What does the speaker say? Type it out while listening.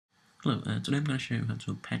Hello, today I'm going to show you how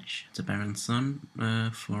to patch Tiberian Sun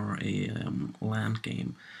for a LAN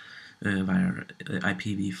game via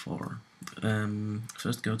IPv4.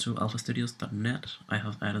 First go to alphastudios.net. I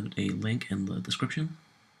have added a link in the description,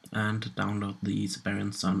 and download the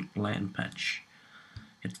Tiberian Sun LAN patch.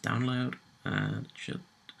 Hit download and it should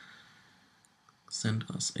send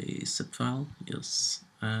us a zip file, yes,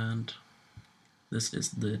 and this is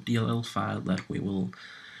the DLL file that we will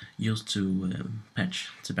use to patch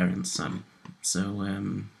Tiberian Sun. So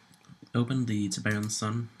open the Tiberian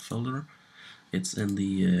Sun folder. It's in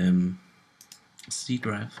the C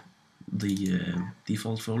drive, the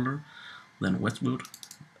default folder, then Westwood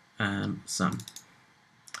and Sun.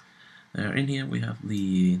 In here we have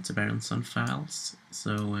the Tiberian Sun files,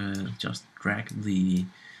 so just drag the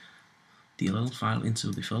DLL file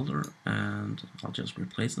into the folder and I'll just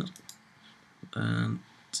replace it. And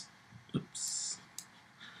oops.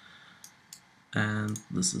 And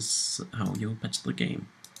this is how you patch the game.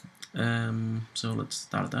 So let's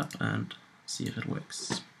start it up and see if it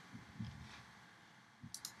works.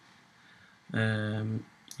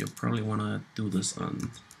 You probably want to do this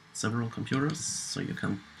on several computers so you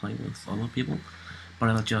can play with other people, but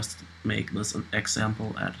I'll just make this an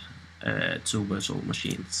example at 2 virtual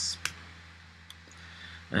machines.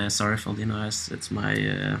 Sorry for the noise, it's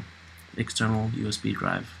my external USB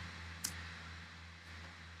drive.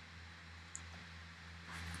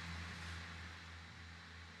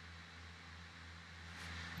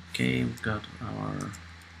 Okay, we've got our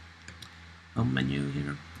home menu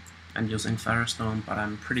here. I'm using Firestone, but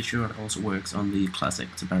I'm pretty sure it also works on the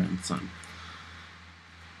classic Tiberian Sun.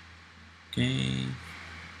 Okay.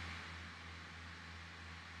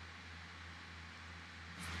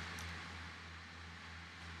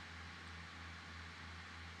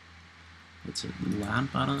 Let's hit the LAN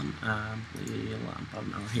button and the LAN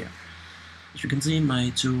button over here. As you can see,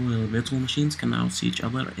 my 2 virtual machines can now see each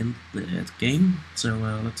other in the game. So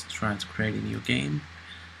let's try to create a new game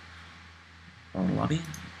or lobby,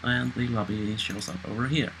 and the lobby shows up over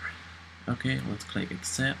here. Okay, let's click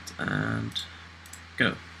accept and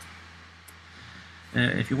go.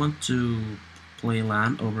 If you want to play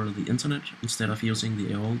LAN over the internet instead of using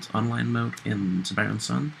the old online mode in Tiberian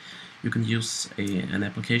Sun, you can use an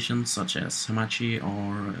application such as Hamachi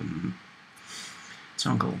or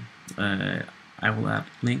Tongle. I will add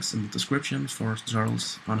links in the description for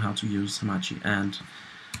tutorials on how to use Hamachi and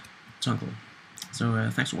Tongle. So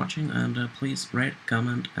thanks for watching, and please rate,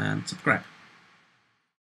 comment and subscribe.